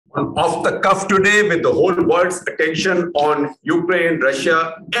Off the cuff today with the whole world's attention on Ukraine,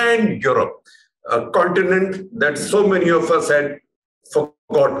 Russia, and Europe, a continent that so many of us had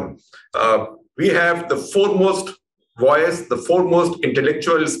forgotten. We have the foremost voice, the foremost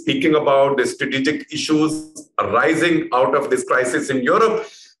intellectual speaking about the strategic issues arising out of this crisis in Europe,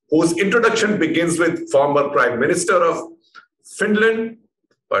 whose introduction begins with former Prime Minister of Finland,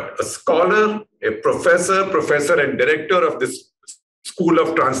 but a scholar, a professor and director of this School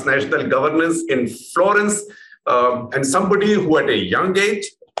of Transnational Governance in Florence, and somebody who at a young age,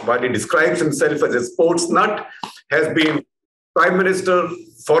 while he describes himself as a sports nut, has been Prime Minister,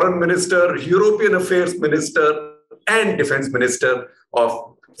 Foreign Minister, European Affairs Minister, and Defense Minister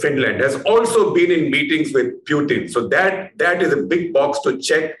of Finland, has also been in meetings with Putin. So that is a big box to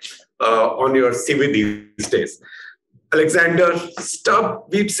check on your CV these days. Alexander Stubb,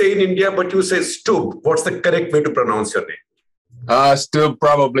 we'd say in India, but you say Stubb. What's the correct way to pronounce your name? Stubb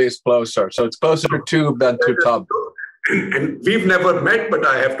probably is closer. So it's closer to tube than to tub. And we've never met, but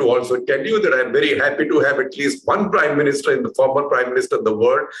I have to also tell you that I'm very happy to have at least one Prime Minister in the former Prime Minister of the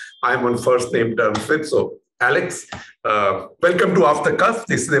world I'm on first name terms with. So, Alex, welcome to Off the Cuff.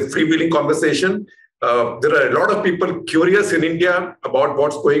 This is a freewheeling conversation. There are a lot of people curious in India about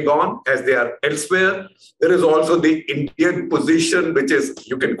what's going on as they are elsewhere. There is also the Indian position, which is,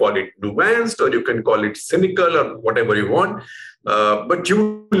 you can call it nuanced or you can call it cynical or whatever you want. But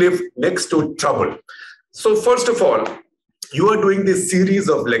you live next to trouble. So first of all, you are doing this series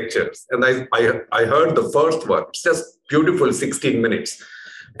of lectures. And I heard the first one. It's just beautiful, 16 minutes.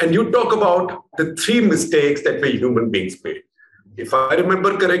 And you talk about the 3 mistakes that we human beings made. If I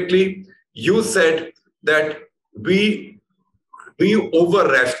remember correctly, you said that we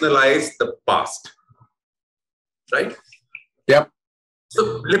over-rationalize the past, right? Yep.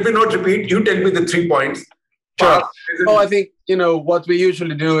 So let me not repeat. You tell me the 3 points. Sure. Oh, I think, what we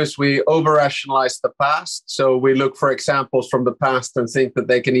usually do is we over-rationalize the past. So we look for examples from the past and think that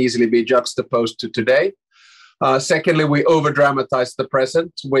they can easily be juxtaposed to today. Secondly, we over-dramatize the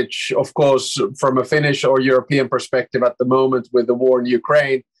present, which, of course, from a Finnish or European perspective at the moment with the war in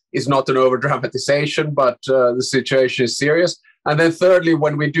Ukraine, is not an over-dramatization, but the situation is serious. And then thirdly,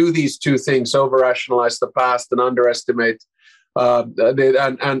 when we do these 2 things, over-rationalize the past and underestimate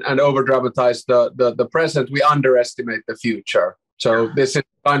and over-dramatize the present, we underestimate the future. So this is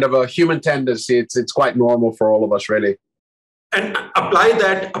kind of a human tendency. It's quite normal for all of us, really. And apply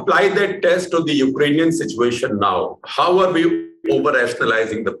that test to the Ukrainian situation now. How are we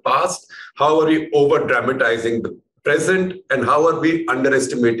over-rationalizing the past? How are we over-dramatizing the present? And how are we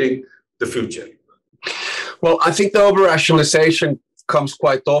underestimating the future? Well, I think the over-rationalization comes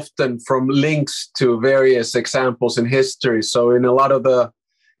quite often from links to various examples in history. So in a lot of the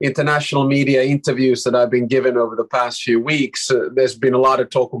international media interviews that I've been given over the past few weeks, there's been a lot of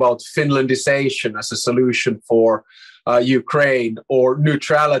talk about Finlandisation as a solution for Ukraine, or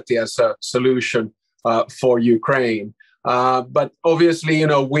neutrality as a solution for Ukraine. But obviously,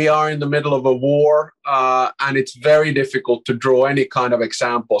 we are in the middle of a war, and it's very difficult to draw any kind of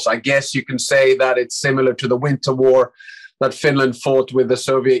examples. I guess you can say that it's similar to the Winter War that Finland fought with the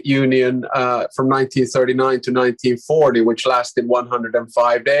Soviet Union from 1939 to 1940, which lasted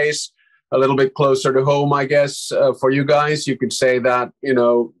 105 days. A little bit closer to home, I guess, for you guys. You could say that,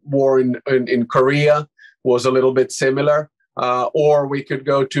 war in Korea was a little bit similar. Or we could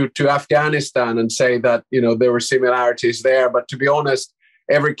go to Afghanistan and say that, there were similarities there. But to be honest,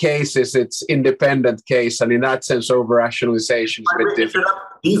 every case is its independent case. And in that sense, over-rationalization is a bit different.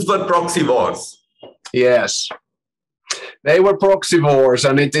 These were proxy wars. Yes. They were proxy wars.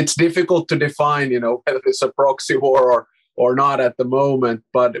 And it's difficult to define, whether it's a proxy war or not at the moment.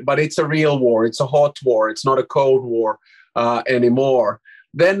 But it's a real war. It's a hot war. It's not a cold war anymore.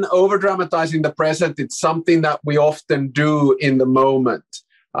 Then over-dramatizing the present, it's something that we often do in the moment.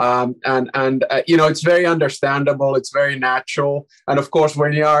 It's very understandable. It's very natural. And of course,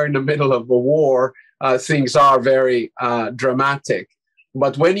 when you are in the middle of a war, things are very dramatic.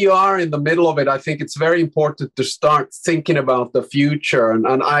 But when you are in the middle of it, I think it's very important to start thinking about the future. And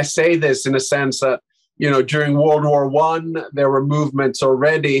I say this in a sense that, during World War I, there were movements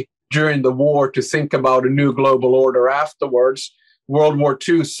already during the war to think about a new global order afterwards. World War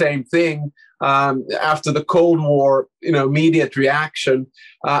II, same thing. After the Cold War, immediate reaction.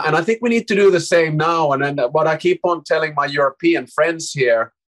 And I think we need to do the same now. And what I keep on telling my European friends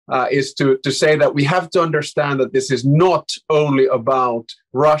here is to say that we have to understand that this is not only about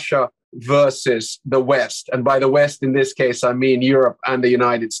Russia versus the West. And by the West, in this case, I mean Europe and the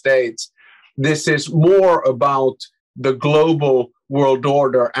United States. This is more about the global world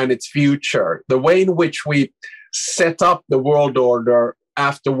order and its future. The way in which we set up the world order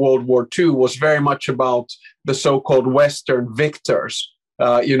after World War II was very much about the so-called Western victors,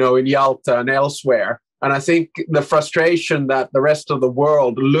 in Yalta and elsewhere. And I think the frustration that the rest of the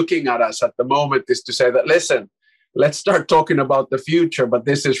world looking at us at the moment is to say that, listen, let's start talking about the future, but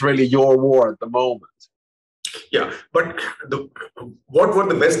this is really your war at the moment. Yeah, but what were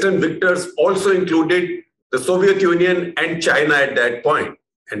the Western victors also included the Soviet Union and China at that point.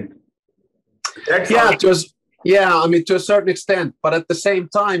 And that's to a certain extent. But at the same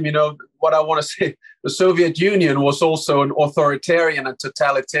time, what I want to say, the Soviet Union was also an authoritarian and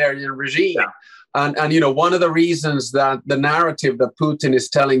totalitarian regime. Yeah. And one of the reasons that the narrative that Putin is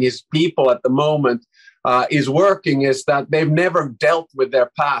telling his people at the moment is working is that they've never dealt with their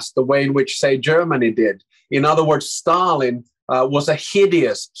past the way in which, say, Germany did. In other words, Stalin was a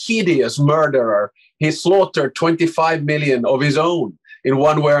hideous murderer. He slaughtered 25 million of his own in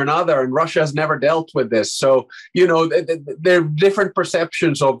one way or another, and Russia has never dealt with this. So, there are different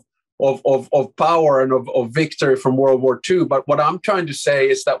perceptions of power and of victory from World War II. But what I'm trying to say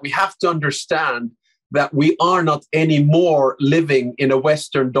is that we have to understand that we are not anymore living in a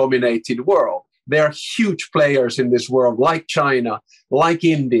Western-dominated world. There are huge players in this world, like China, like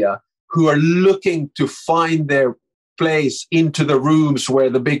India, who are looking to find their place into the rooms where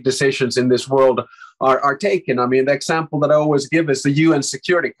the big decisions in this world are taken. I mean, the example that I always give is the UN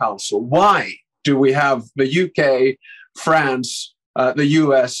Security Council. Why do we have the UK, France, the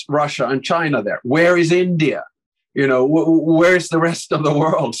US, Russia, and China there? Where is India? Where's the rest of the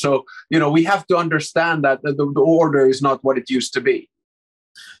world? So, we have to understand that the order is not what it used to be.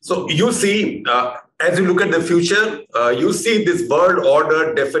 So you see, as you look at the future, you see this world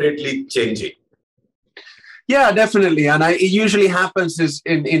order definitely changing. Yeah, definitely. And it usually happens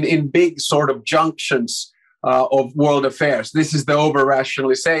in big sort of junctions of world affairs. This is the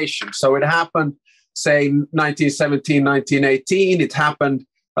over-rationalization. So it happened, say, 1917, 1918. It happened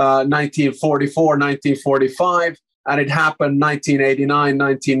 1944, 1945. And it happened 1989,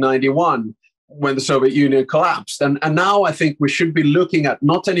 1991. When the Soviet Union collapsed. And now I think we should be looking at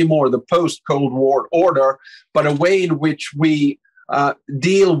not anymore the post-Cold War order, but a way in which we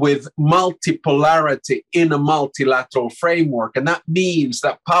deal with multipolarity in a multilateral framework. And that means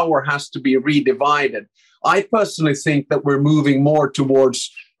that power has to be redivided. I personally think that we're moving more towards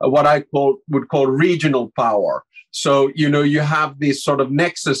what I would call regional power. So, you have this sort of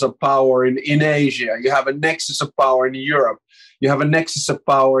nexus of power in Asia. You have a nexus of power in Europe. You have a nexus of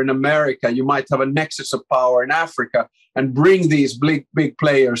power in America. You might have a nexus of power in Africa, and bring these big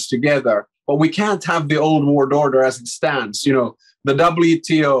players together. But we can't have the old world order as it stands. The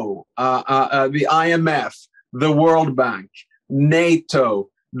WTO, the IMF, the World Bank, NATO,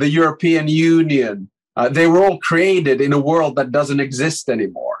 the European Union. They were all created in a world that doesn't exist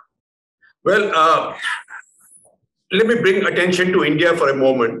anymore. Well, let me bring attention to India for a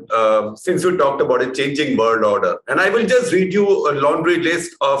moment, since you talked about a changing world order. And I will just read you a laundry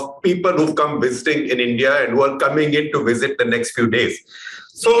list of people who've come visiting in India and who are coming in to visit the next few days.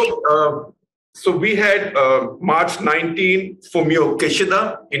 So we had March 19, Fumio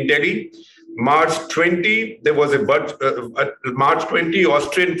Kishida in Delhi. March 20, there was March 20,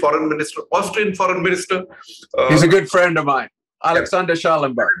 Austrian foreign minister. He's a good friend of mine, Alexander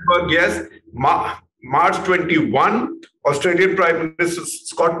Schallenberg. Yes. March 21, Australian Prime Minister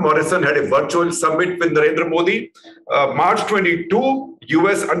Scott Morrison had a virtual summit with Narendra Modi. March 22,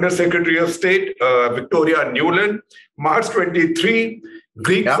 US Under-Secretary of State Victoria Nuland. March 23,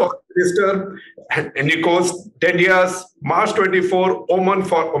 Greek Foreign Minister Nikos Dendias. March 24, Oman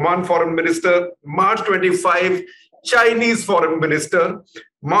Foreign Minister. March 25, Chinese Foreign Minister.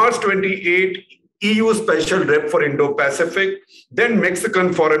 March 28, EU Special Rep for Indo-Pacific, then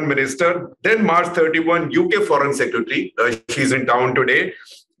Mexican Foreign Minister, then March 31, UK Foreign Secretary, she's in town today,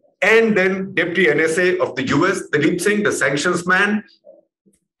 and then Deputy NSA of the US, Dilip Singh, the sanctions man,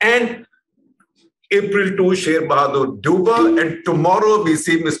 and April 2, Sher Bahadur Dubba, and tomorrow we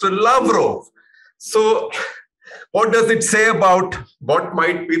see Mr. Lavrov. So what does it say about what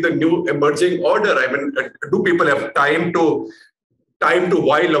might be the new emerging order? I mean, do people have time to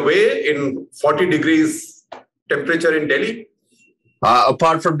while away in 40 degrees temperature in Delhi?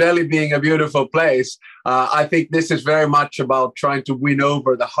 Apart from Delhi being a beautiful place, I think this is very much about trying to win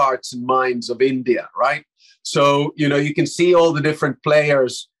over the hearts and minds of India, right? So, you can see all the different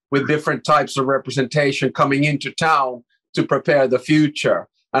players with different types of representation coming into town to prepare the future.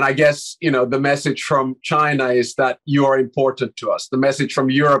 And I guess, the message from China is that you are important to us. The message from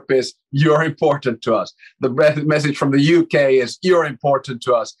Europe is you're important to us. The message from the UK is you're important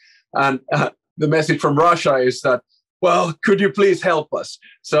to us. And the message from Russia is that well, could you please help us?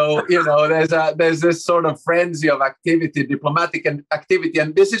 So, there's this sort of frenzy of activity, diplomatic activity.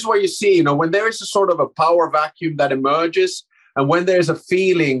 And this is where you see, when there is a sort of a power vacuum that emerges, and when there's a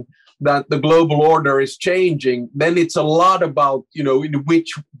feeling that the global order is changing, then it's a lot about, in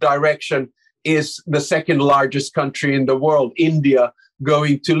which direction is the second largest country in the world, India,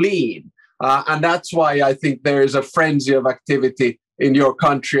 going to lead. And that's why I think there is a frenzy of activity in your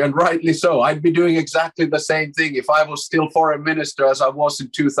country, and rightly so. I'd be doing exactly the same thing if I was still foreign minister as I was in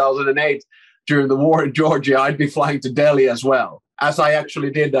 2008 during the war in Georgia. I'd be flying to Delhi as well, as I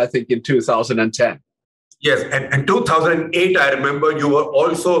actually did, I think, in 2010. Yes, and 2008, I remember you were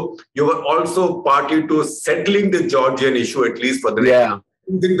also party to settling the Georgian issue, at least for the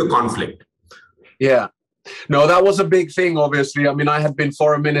ending the conflict. Yeah. No, that was a big thing, obviously. I mean, I had been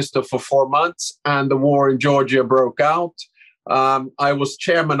foreign minister for 4 months and the war in Georgia broke out. I was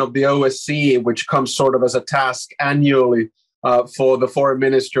chairman of the OSCE, which comes sort of as a task annually for the foreign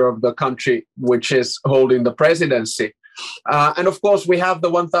minister of the country which is holding the presidency. And of course, we have the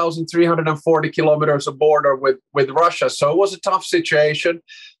 1,340 kilometers of border with Russia. So it was a tough situation.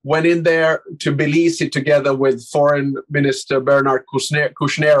 Went in there to Tbilisi together with Foreign Minister Bernard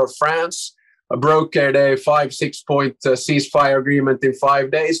Kouchner of France, brokered a 5-6 point ceasefire agreement in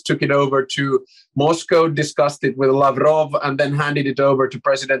 5 days, took it over to Moscow, discussed it with Lavrov, and then handed it over to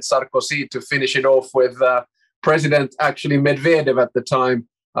President Sarkozy to finish it off with President actually Medvedev at the time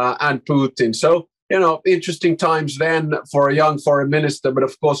and Putin. So, interesting times then for a young foreign minister. But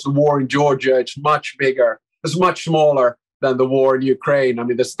of course, the war in Georgia, it's much bigger. It's much smaller than the war in Ukraine. I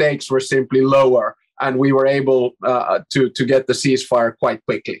mean, the stakes were simply lower, and we were able to get the ceasefire quite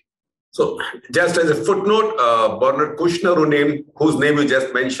quickly. So, just as a footnote, Bernard Kouchner, whose name you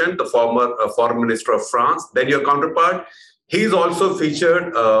just mentioned, the former foreign minister of France, then your counterpart, he's also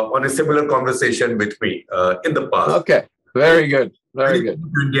featured on a similar conversation with me in the past. Okay, very good. Very good.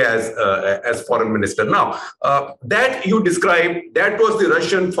 India as foreign minister. Now, that you described, that was the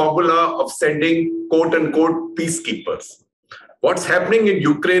Russian formula of sending quote unquote peacekeepers. What's happening in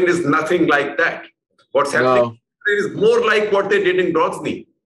Ukraine is nothing like that. What's happening in Ukraine is more like what they did in Grozny.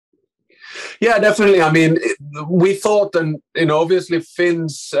 Yeah, definitely. I mean, we thought, and obviously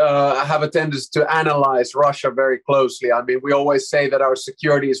Finns have a tendency to analyze Russia very closely. I mean, we always say that our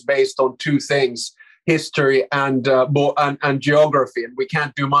security is based on two things: history and geography. And we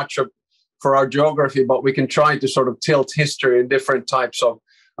can't do much for our geography, but we can try to sort of tilt history in different types of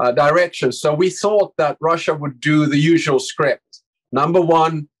directions. So we thought that Russia would do the usual script. Number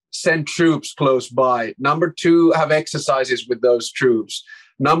one, send troops close by. Number two, have exercises with those troops.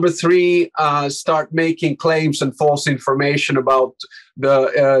 Number three, start making claims and false information about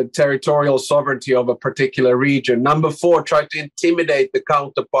the territorial sovereignty of a particular region. Number four, try to intimidate the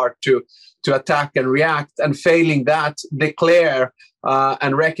counterpart to attack and react. And failing that, declare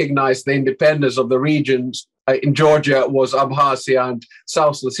and recognize the independence of the regions. In Georgia was Abkhazia and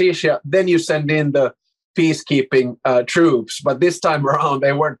South Ossetia. Then you send in the peacekeeping troops, but this time around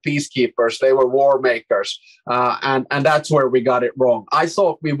they weren't peacekeepers, they were war makers, and that's where we got it wrong. I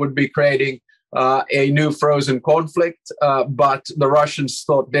thought we would be creating a new frozen conflict, but the Russians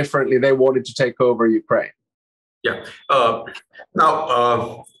thought differently. They wanted to take over Ukraine. Yeah.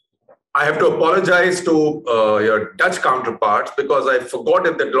 Now I have to apologize to your Dutch counterparts because I forgot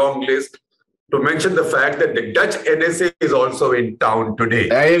in that long list to mention the fact that the Dutch NSA is also in town today.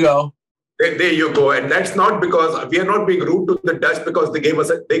 There you go. There you go, and that's not because we are not being rude to the Dutch because they gave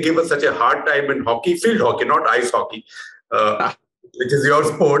us such a hard time in hockey, field hockey, not ice hockey, which is your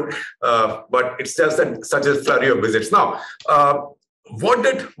sport. But it's just such a flurry of visits. Now, what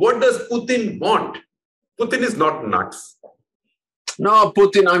does Putin want? Putin is not nuts. No,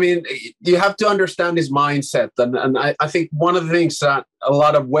 Putin, I mean, you have to understand his mindset. And I think one of the things that a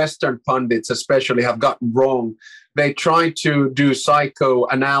lot of Western pundits especially have gotten wrong, they try to do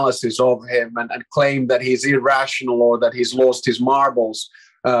psychoanalysis of him and claim that he's irrational or that he's lost his marbles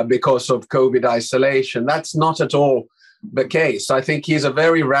because of COVID isolation. That's not at all the case. I think he's a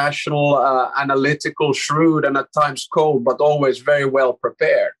very rational, analytical, shrewd, and at times cold, but always very well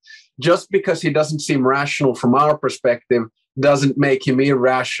prepared. Just because he doesn't seem rational from our perspective doesn't make him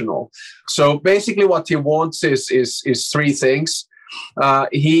irrational. So basically what he wants is three things.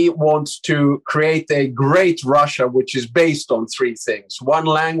 He wants to create a great Russia, which is based on three things: one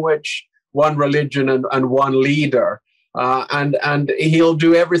language, one religion, and one leader. And he'll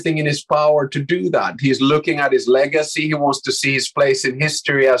do everything in his power to do that. He's looking at his legacy. He wants to see his place in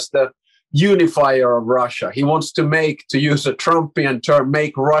history as the unifier of Russia. He wants to make, to use a Trumpian term,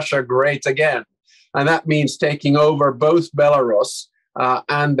 make Russia great again. And that means taking over both Belarus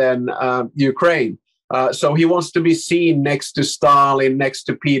and then Ukraine. So he wants to be seen next to Stalin, next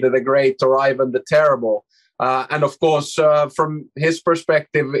to Peter the Great or Ivan the Terrible. And of course, from his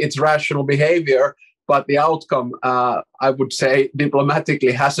perspective, it's rational behavior. But the outcome, I would say,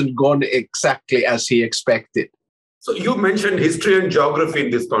 diplomatically hasn't gone exactly as he expected. So you mentioned history and geography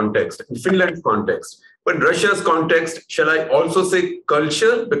in this context, in Finland's context. But Russia's context, shall I also say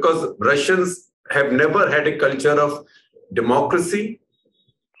culture? Because Russians have never had a culture of democracy.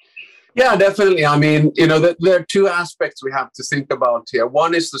 Yeah, definitely. I mean, there are two aspects we have to think about here.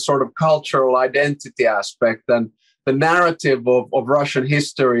 One is the sort of cultural identity aspect, and the narrative of Russian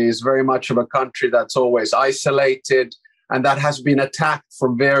history is very much of a country that's always isolated and that has been attacked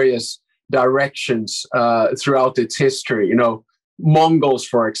from various directions throughout its history. Mongols,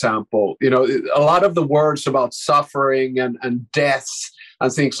 for example, a lot of the words about suffering and death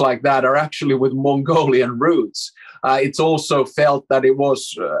and things like that are actually with Mongolian roots. It's also felt that it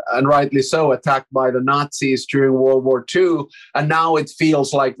was, and rightly so, attacked by the Nazis during World War II. And now it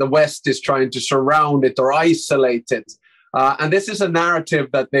feels like the West is trying to surround it or isolate it. And this is a narrative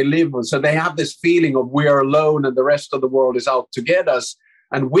that they live with. So they have this feeling of we are alone and the rest of the world is out to get us.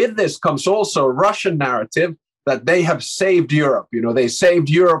 And with this comes also a Russian narrative that they have saved Europe. They saved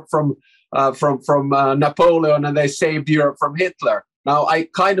Europe from Napoleon, and they saved Europe from Hitler. Now, I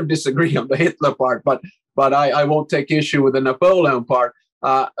kind of disagree on the Hitler part, but I won't take issue with the Napoleon part.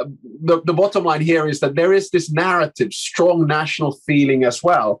 The bottom line here is that there is this narrative, strong national feeling as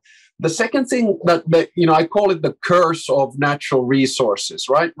well. The second thing that I call it the curse of natural resources,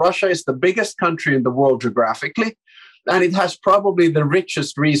 right? Russia is the biggest country in the world geographically, and it has probably the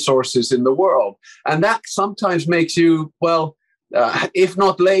richest resources in the world. And that sometimes makes you, if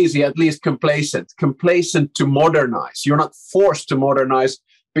not lazy, at least complacent to modernize. You're not forced to modernize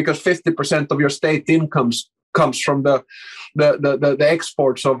because 50% of your state incomes comes from the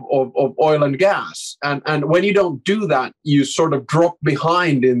exports of oil and gas. And when you don't do that, you sort of drop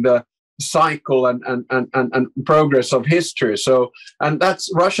behind in the cycle and progress of history. So, and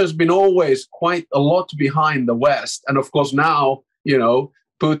that's, Russia's been always quite a lot behind the West. And of course now,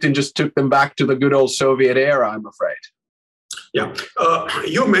 Putin just took them back to the good old Soviet era, I'm afraid. Yeah.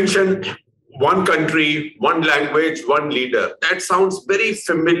 You mentioned one country, one language, one leader. That sounds very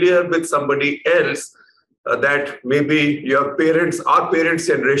familiar with somebody else that maybe our parents'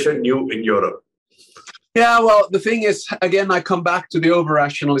 generation knew in Europe. Yeah, well, the thing is, again, I come back to the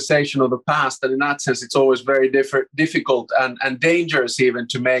over-rationalization of the past. And in that sense, it's always very difficult and dangerous even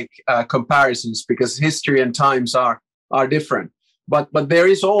to make comparisons because history and times are different. But there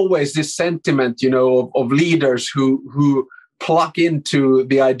is always this sentiment, of leaders who pluck into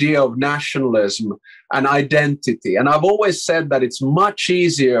the idea of nationalism and identity. And I've always said that it's much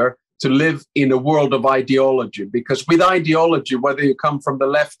easier to live in a world of ideology, because with ideology, whether you come from the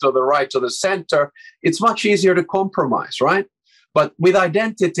left or the right or the center, it's much easier to compromise, right? But with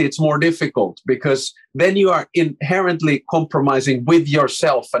identity, it's more difficult because then you are inherently compromising with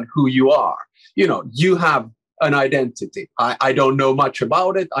yourself and who you are. You have an identity. I don't know much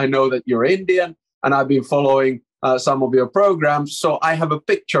about it. I know that you're Indian and I've been following some of your programs. So I have a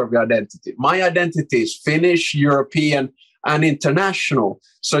picture of your identity. My identity is Finnish, European, and international.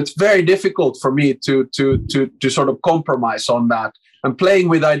 So it's very difficult for me to sort of compromise on that. And playing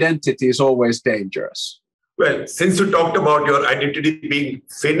with identity is always dangerous. Well, since you talked about your identity being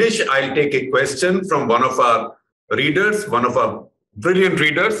Finnish, I'll take a question from one of our readers, one of our brilliant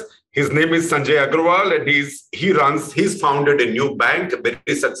readers. His name is Sanjay Agrawal, and he's founded a new bank, a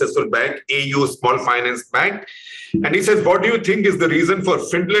very successful bank, AU Small Finance Bank. And he says, what do you think is the reason for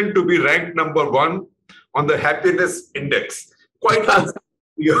Finland to be ranked number 1 on the happiness index? Quite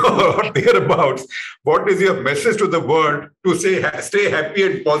or thereabouts. What is your message to the world to say, stay happy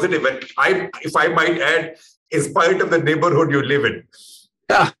and positive? And if I might add, in spite of the neighborhood you live in.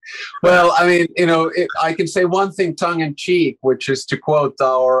 Yeah. Well, I mean, I can say one thing tongue in cheek, which is to quote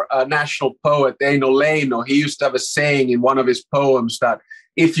our national poet, Eino Leino. He used to have a saying in one of his poems that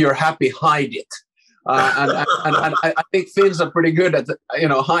if you're happy, hide it. And I think Finns are pretty good at,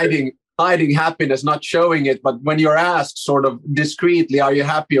 hiding happiness, not showing it. But when you're asked sort of discreetly, are you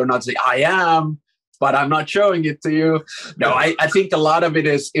happy or not, say, I am, but I'm not showing it to you. No, I think a lot of it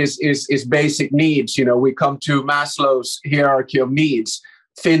is basic needs. We come to Maslow's hierarchy of needs.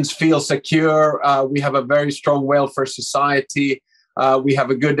 Finns feel secure. We have a very strong welfare society. We have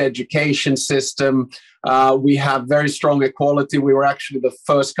a good education system. We have very strong equality. We were actually the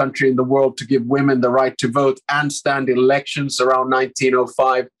first country in the world to give women the right to vote and stand in elections around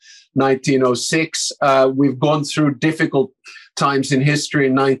 1905, 1906. We've gone through difficult times in history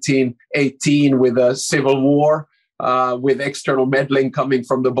in 1918 with a civil war. with external meddling coming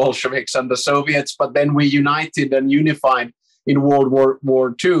from the Bolsheviks and the Soviets, but then we united and unified in World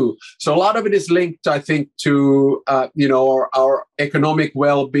War II. So a lot of it is linked, I think, to our economic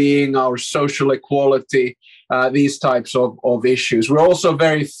well-being, our social equality, these types of issues. We're also a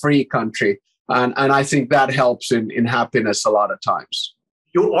very free country, and I think that helps in happiness a lot of times.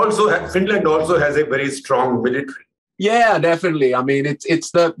 Finland also has a very strong military. Yeah, definitely. I mean,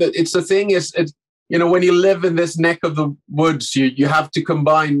 it's the thing is, when you live in this neck of the woods, you have to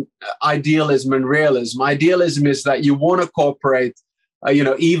combine idealism and realism. Idealism is that you want to cooperate,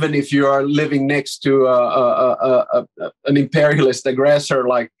 even if you are living next to an imperialist aggressor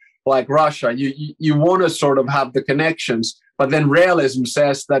like Russia. You want to sort of have the connections, but then realism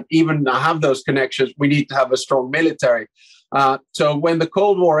says that even to have those connections, we need to have a strong military. So when the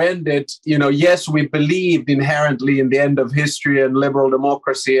Cold War ended, yes, we believed inherently in the end of history and liberal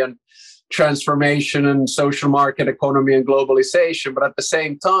democracy and transformation and social market economy and globalization. But at the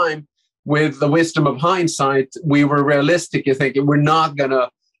same time, with the wisdom of hindsight, we were realistic in thinking we're not going to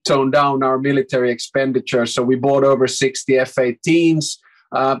tone down our military expenditure. So we bought over 60 F-18s.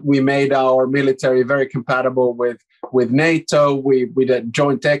 We made our military very compatible with NATO. We did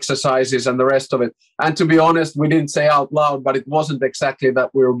joint exercises and the rest of it. And to be honest, we didn't say out loud, but it wasn't exactly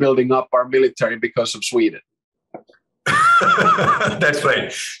that we were building up our military because of Sweden. That's right.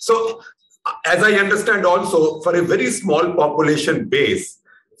 So, as I understand also, for a very small population base,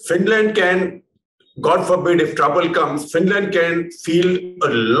 Finland can, God forbid, if trouble comes, Finland can field a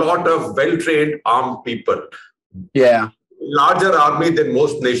lot of well-trained armed people. Yeah. Larger army than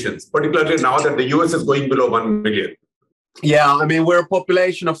most nations, particularly now that the US is going below 1 million. Yeah, I mean, we're a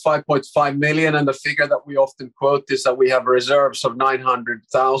population of 5.5 million, and the figure that we often quote is that we have reserves of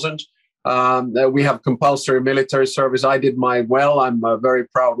 900,000. We have compulsory military service. I did mine well. I'm a very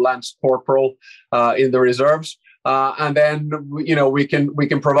proud Lance Corporal in the reserves. And then, we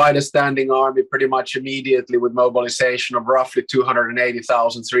can provide a standing army pretty much immediately with mobilization of roughly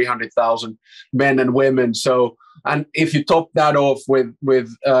 280,000, 300,000 men and women. So, and if you top that off with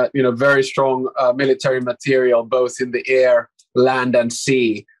very strong military material, both in the air, land, and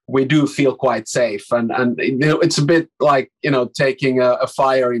sea, we do feel quite safe. And it's a bit like, taking a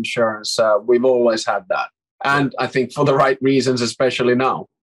fire insurance. We've always had that. And I think for the right reasons, especially now.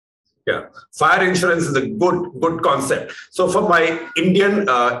 Yeah, fire insurance is a good concept. So for my Indian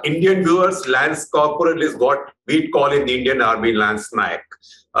viewers, Lance Corporal is what we call in the Indian Army Lance Nayak.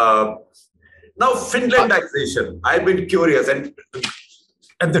 Now, Finlandization, I've been curious, and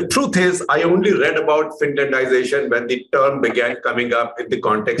the truth is, I only read about Finlandization when the term began coming up in the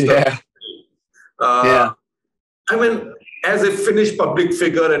context of. I mean, as a Finnish public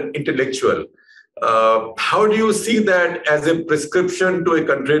figure and intellectual, how do you see that as a prescription to a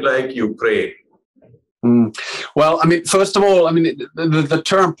country like Ukraine? Well, I mean, first of all, I mean, the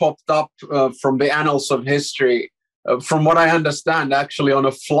term popped up from the annals of history, from what I understand, actually on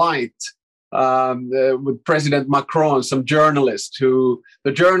a flight with President Macron, some journalist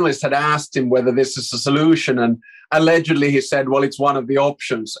the journalist had asked him whether this is a solution, and allegedly he said, well, it's one of the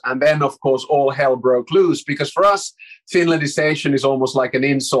options. And then, of course, all hell broke loose, because for us, Finlandisation is almost like an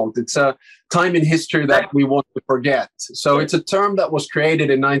insult. It's a time in history that we want to forget. So it's a term that was created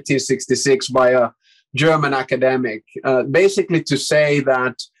in 1966 by a German academic, basically to say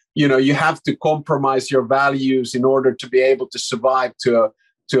that, you have to compromise your values in order to be able to survive to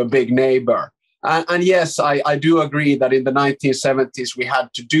a big neighbor. And yes, I do agree that in the 1970s we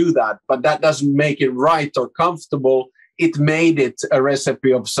had to do that, but that doesn't make it right or comfortable. It made it a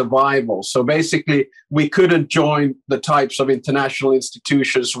recipe of survival. So basically, we couldn't join the types of international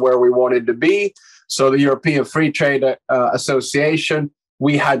institutions where we wanted to be. So the European Free Trade Association,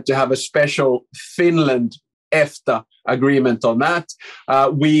 we had to have a special Finland EFTA agreement on that.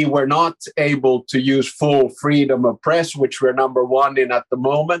 We were not able to use full freedom of press, which we're number one in at the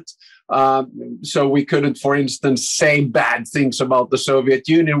moment. So we couldn't, for instance, say bad things about the Soviet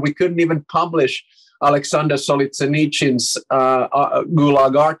Union. We couldn't even publish Alexander Solzhenitsyn's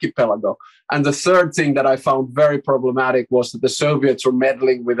Gulag Archipelago. And the third thing that I found very problematic was that the Soviets were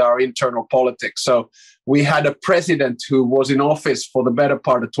meddling with our internal politics. So we had a president who was in office for the better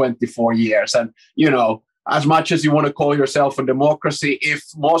part of 24 years. And, as much as you want to call yourself a democracy, if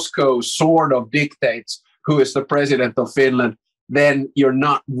Moscow sort of dictates who is the president of Finland, then you're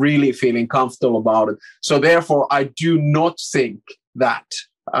not really feeling comfortable about it. So therefore, I do not think that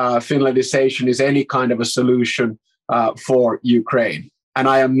Finlandisation is any kind of a solution for Ukraine. And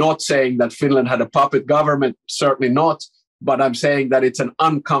I am not saying that Finland had a puppet government, certainly not, but I'm saying that it's an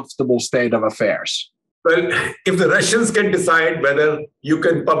uncomfortable state of affairs. Well, if the Russians can decide whether you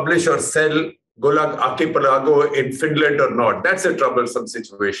can publish or sell Gulag Archipelago in Finland or not. That's a troublesome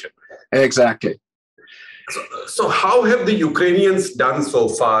situation. Exactly. So how have the Ukrainians done so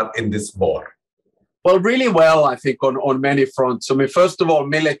far in this war? Well, really well, I think, on many fronts. I mean, first of all,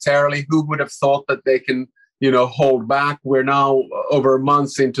 militarily, who would have thought that they can, hold back? We're now over a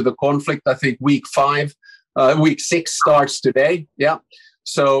month into the conflict. I think week 6 starts today. Yeah.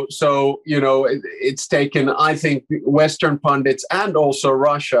 So it's taken, I think, Western pundits and also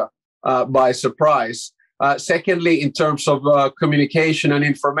Russia by surprise. Secondly, in terms of communication and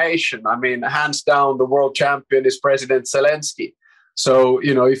information, I mean, hands down, the world champion is President Zelensky. So,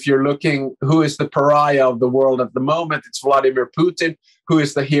 if you're looking who is the pariah of the world at the moment, it's Vladimir Putin. Who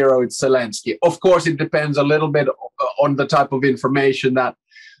is the hero? It's Zelensky. Of course, it depends a little bit on the type of information that,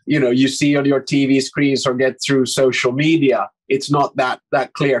 you see on your TV screens or get through social media. It's not that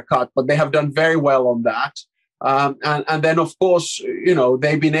clear cut, but they have done very well on that. And then, of course,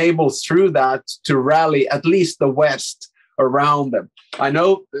 they've been able through that to rally at least the West around them. I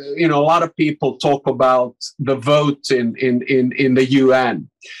know, a lot of people talk about the vote in the UN,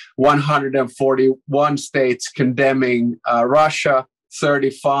 141 states condemning Russia,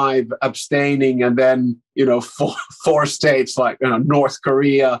 35 abstaining, and then, four states like North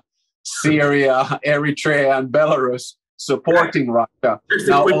Korea, Syria, Eritrea, and Belarus supporting Russia.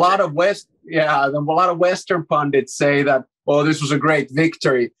 Now, a lot of Western pundits say that, oh, this was a great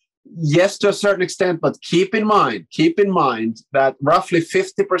victory. Yes, to a certain extent, but keep in mind that roughly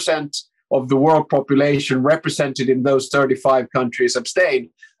 50% of the world population represented in those 35 countries abstained,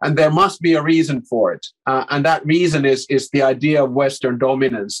 and there must be a reason for it. And that reason is the idea of Western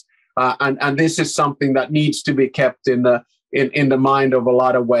dominance, and this is something that needs to be kept in the mind of a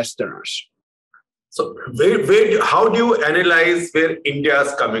lot of Westerners. So, how do you analyze where India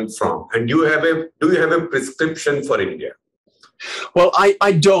is coming from, and do you have a prescription for India? Well,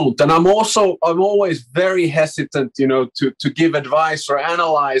 I don't, and I'm always very hesitant, to give advice or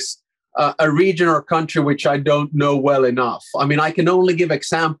analyze a region or country which I don't know well enough. I mean, I can only give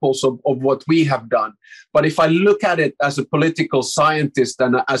examples of what we have done. But if I look at it as a political scientist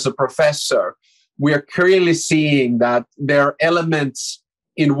and as a professor, we are clearly seeing that there are elements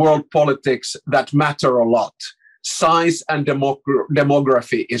in world politics that matter a lot. Size and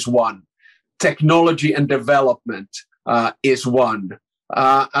demography is one. Technology and development is one.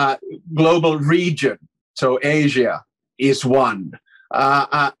 Global region, so Asia, is one.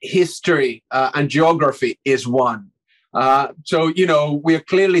 History and geography is one. So, we're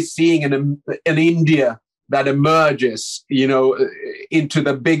clearly seeing an India that emerges, into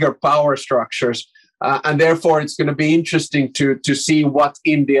the bigger power structures. And therefore, it's going to be interesting to see what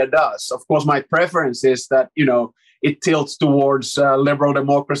India does. Of course, my preference is that, it tilts towards liberal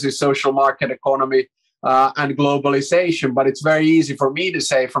democracy, social market economy, and globalization. But it's very easy for me to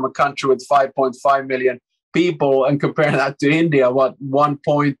say from a country with 5.5 million people and compare that to India, what,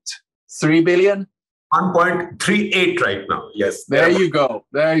 1.3 billion? 1.38 right now, yes. There you go.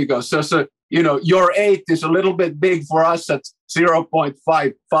 So, your 8 is a little bit big for us at 0.55.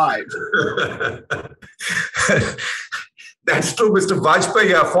 That's true. Mr.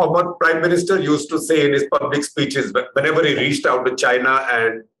 Vajpayee, our former prime minister, used to say in his public speeches, whenever he reached out to China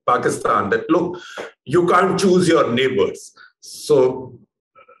and Pakistan, that, look, you can't choose your neighbors. So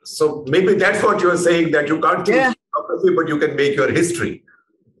maybe that's what you're saying, that you can't choose geography, but you can make your history.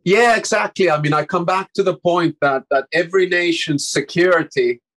 Yeah, exactly. I mean, I come back to the point that every nation's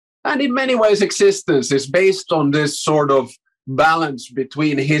security and in many ways existence is based on this sort of balance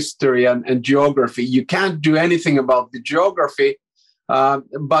between history and geography. You can't do anything about the geography,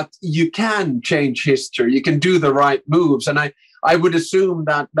 but you can change history. You can do the right moves. And I would assume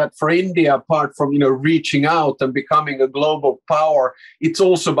that for India, apart from reaching out and becoming a global power, it's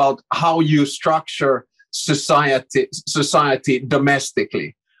also about how you structure society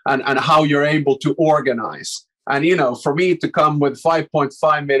domestically and how you're able to organize. And for me to come with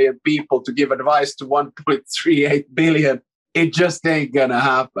 5.5 million people to give advice to 1.38 billion, it just ain't gonna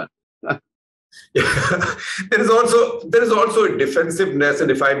happen. There is also a defensiveness, and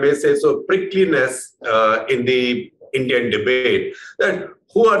if I may say so, prickliness in the Indian debate. That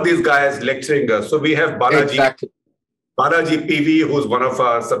who are these guys lecturing us? So we have Balaji PV, who's one of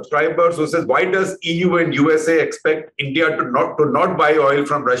our subscribers, who says, why does EU and USA expect India to not buy oil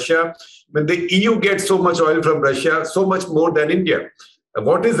from Russia when the EU gets so much oil from Russia, so much more than India?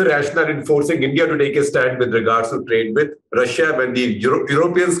 What is the rationale in forcing India to take a stand with regards to trade with Russia when the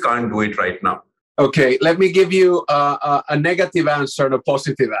Europeans can't do it right now? Okay, let me give you a negative answer and a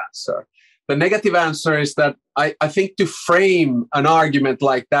positive answer. The negative answer is that I think to frame an argument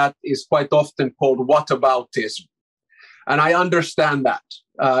like that is quite often called whataboutism. And I understand that.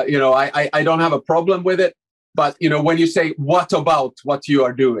 I don't have a problem with it. But, when you say, what about what you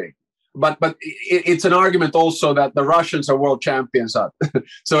are doing? But it's an argument also that the Russians are world champions at.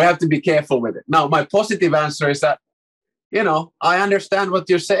 So I have to be careful with it. Now, my positive answer is that, I understand what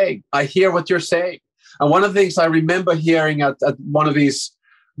you're saying. I hear what you're saying. And one of the things I remember hearing at one of these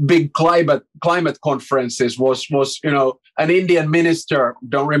big climate conferences was an Indian minister,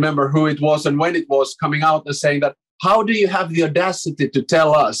 don't remember who it was and when it was, coming out and saying that, how do you have the audacity to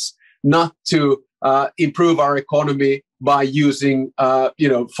tell us not to improve our economy by using,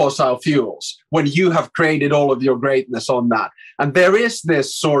 fossil fuels when you have created all of your greatness on that? And there is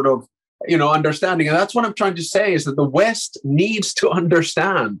this sort of, understanding. And that's what I'm trying to say, is that the West needs to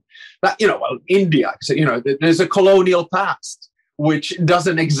understand that, India, there's a colonial past, which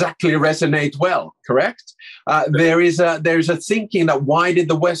doesn't exactly resonate well, correct? There's a thinking that, why did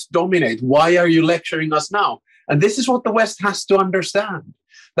the West dominate? Why are you lecturing us now? And this is what the West has to understand,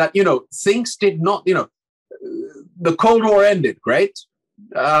 that, things did not, the Cold War ended, great.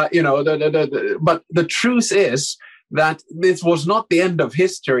 But the truth is that this was not the end of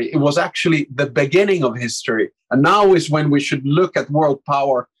history. It was actually the beginning of history. And now is when we should look at world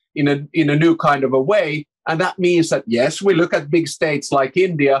power in a new kind of a way. And that means that, yes, we look at big states like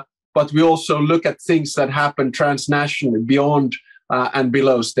India, but we also look at things that happen transnationally, beyond and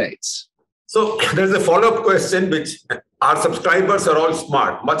below states. So there's a follow-up question, which our subscribers are all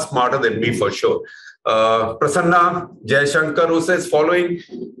smart, much smarter than me for sure. Prasanna Jayashankar, who says, following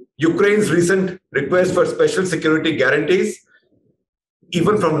Ukraine's recent request for special security guarantees,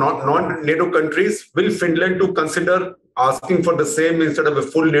 even from non-NATO countries, will Finland to consider asking for the same instead of a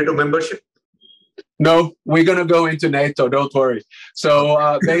full NATO membership? No, we're going to go into NATO, don't worry.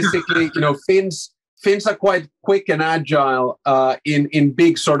 So basically, Finns are quite quick and agile in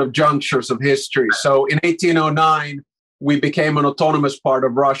big sort of junctures of history. So in 1809, we became an autonomous part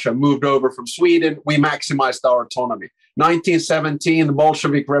of Russia, moved over from Sweden. We maximized our autonomy. 1917, the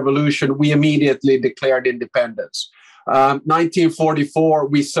Bolshevik Revolution, we immediately declared independence. 1944,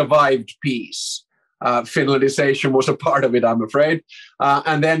 we survived peace. Finlandisation was a part of it, I'm afraid.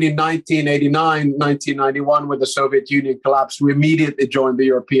 And then in 1989, 1991, when the Soviet Union collapsed, we immediately joined the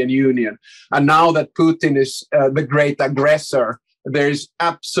European Union. And now that Putin is the great aggressor, there is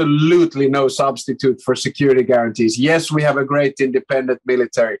absolutely no substitute for security guarantees. Yes, we have a great independent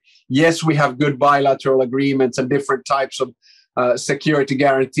military. Yes, we have good bilateral agreements and different types of security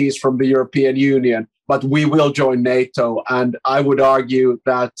guarantees from the European Union, but we will join NATO. And I would argue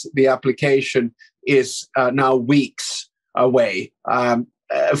that the application is now weeks away,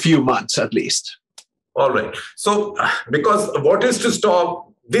 a few months at least. All right. So, because what is to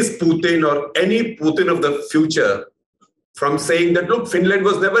stop this Putin or any Putin of the future from saying that, look, Finland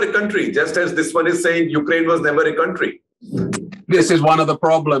was never a country, just as this one is saying Ukraine was never a country? This is one of the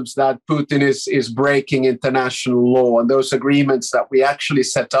problems, that Putin is breaking international law, and those agreements that we actually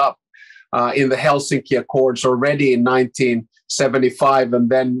set up in the Helsinki Accords already in 1975 and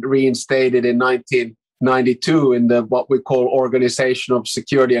then reinstated in 1992 in the what we call Organization of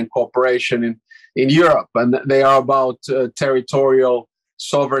Security and Cooperation in Europe. And they are about territorial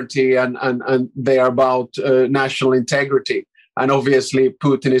sovereignty and they are about national integrity. And obviously,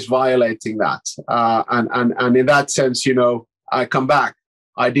 Putin is violating that. And in that sense, I come back,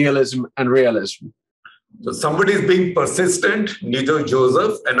 idealism and realism. So somebody is being persistent, Nijo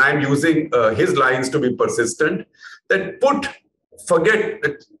Joseph, and I'm using his lines to be persistent, that forget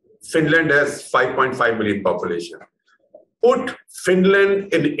that Finland has 5.5 million population. Put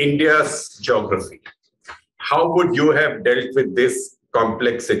Finland in India's geography. How would you have dealt with this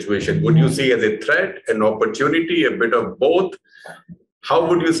complex situation? Would you see as a threat, an opportunity, a bit of both? How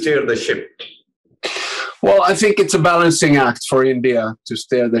would you steer the ship? Well, I think it's a balancing act for India to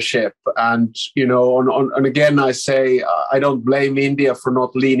steer the ship. And, and again, I say I don't blame India for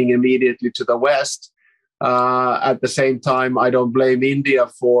not leaning immediately to the West. At the same time, I don't blame India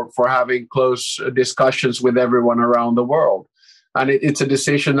for having close discussions with everyone around the world. And it's a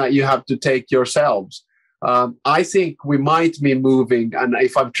decision that you have to take yourselves. I think we might be moving, and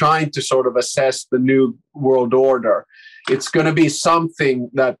if I'm trying to sort of assess the new world order, it's going to be something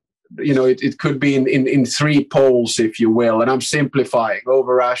that, it could be in three poles, if you will, and I'm simplifying,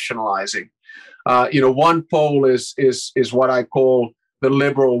 over-rationalizing. One pole is what I call the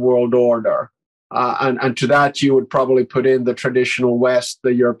liberal world order. And to that, you would probably put in the traditional West,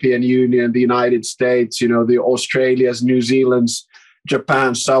 the European Union, the United States, the Australias, New Zealands,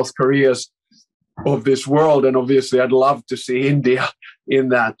 Japan, South Koreas of this world. And obviously, I'd love to see India in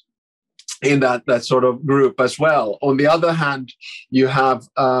that sort of group as well. On the other hand, you have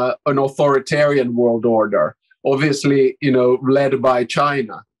an authoritarian world order obviously, led by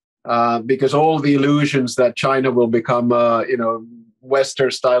China, because all the illusions that China will become,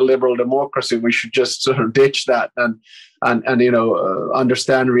 Western-style liberal democracy, we should just sort of ditch that and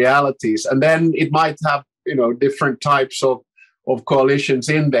understand realities. And then it might have, different types of coalitions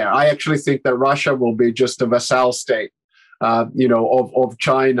in there. I actually think that Russia will be just a vassal state, of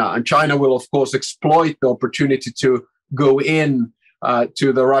China. And China will, of course, exploit the opportunity to go in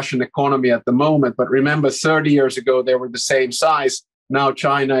to the Russian economy at the moment. But remember, 30 years ago, they were the same size. Now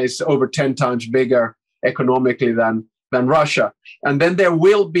China is over 10 times bigger economically than Russia. And then there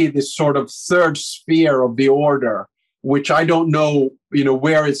will be this sort of third sphere of the order, which I don't know,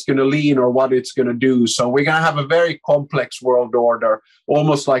 where it's going to lean or what it's going to do. So we're going to have a very complex world order,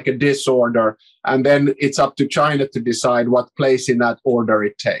 almost like a disorder. And then it's up to China to decide what place in that order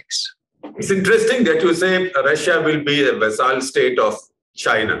it takes. It's interesting that you say Russia will be a vassal state of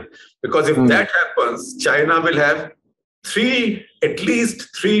China, because if that happens, China will have at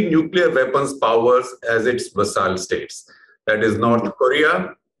least three nuclear weapons powers as its vassal states. That is North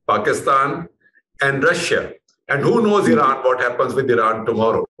Korea, Pakistan, and Russia. And who knows Iran, what happens with Iran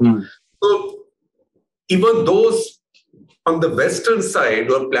tomorrow. So even those on the Western side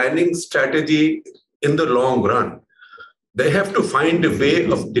who are planning strategy in the long run, they have to find a way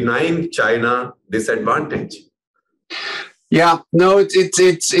of denying China this advantage. Yeah, no,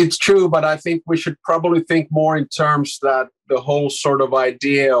 it's true, but I think we should probably think more in terms that the whole sort of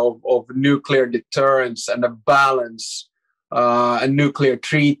idea of nuclear deterrence and a balance and nuclear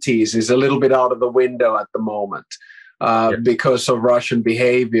treaties is a little bit out of the window at the moment because of Russian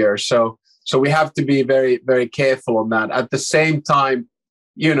behavior. So we have to be very, very careful on that. At the same time,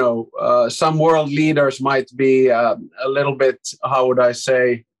 some world leaders might be a little bit, how would I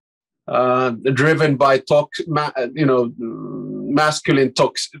say, driven by toxic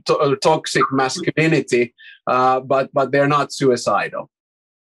masculinity, but they're not suicidal.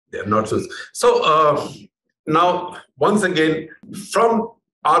 They're not suicidal. So now, once again, from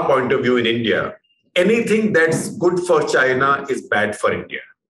our point of view in India, anything that's good for China is bad for India,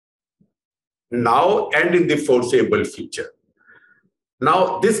 now and in the foreseeable future.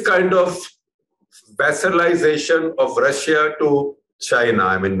 Now, this kind of vassalization of Russia to China,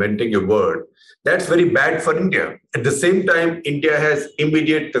 I'm inventing a word, that's very bad for India. At the same time, India has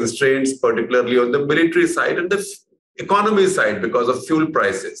immediate constraints, particularly on the military side and the economy side because of fuel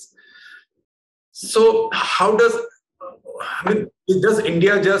prices. So does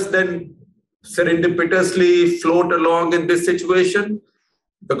India just then serendipitously float along in this situation?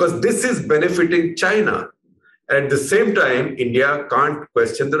 Because this is benefiting China. At the same time, India can't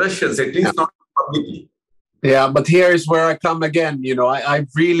question the Russians, at least not publicly. Yeah, but here is where I come again. I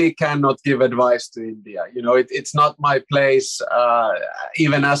really cannot give advice to India. It's not my place,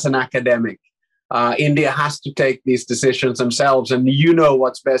 even as an academic. India has to take these decisions themselves, and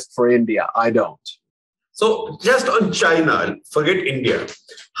what's best for India. I don't. So just on China, forget India.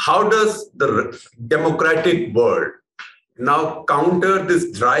 How does the democratic world now counter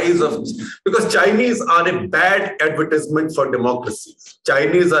this rise of, because Chinese are a bad advertisement for democracy.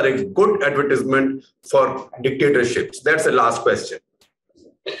 Chinese are a good advertisement for dictatorships. That's the last question.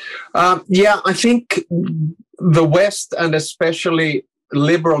 I think the West and especially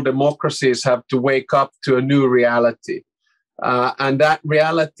liberal democracies have to wake up to a new reality. And that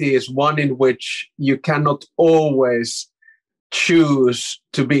reality is one in which you cannot always choose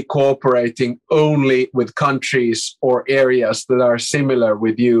to be cooperating only with countries or areas that are similar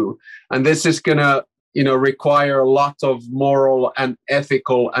with you. And this is going to, require a lot of moral and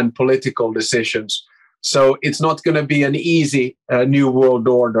ethical and political decisions. So it's not going to be an easy new world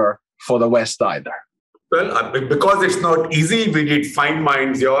order for the West either. Well, because it's not easy, we need fine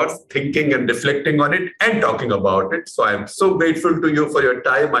minds, yours, thinking and reflecting on it and talking about it. So I'm so grateful to you for your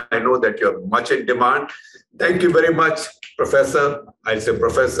time. I know that you're much in demand. Thank you very much, Professor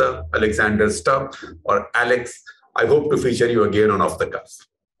Alexander Stubb, or Alex. I hope to feature you again on Off the Cuff.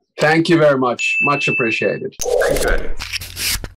 Thank you very much. Much appreciated. Thank you, Alex.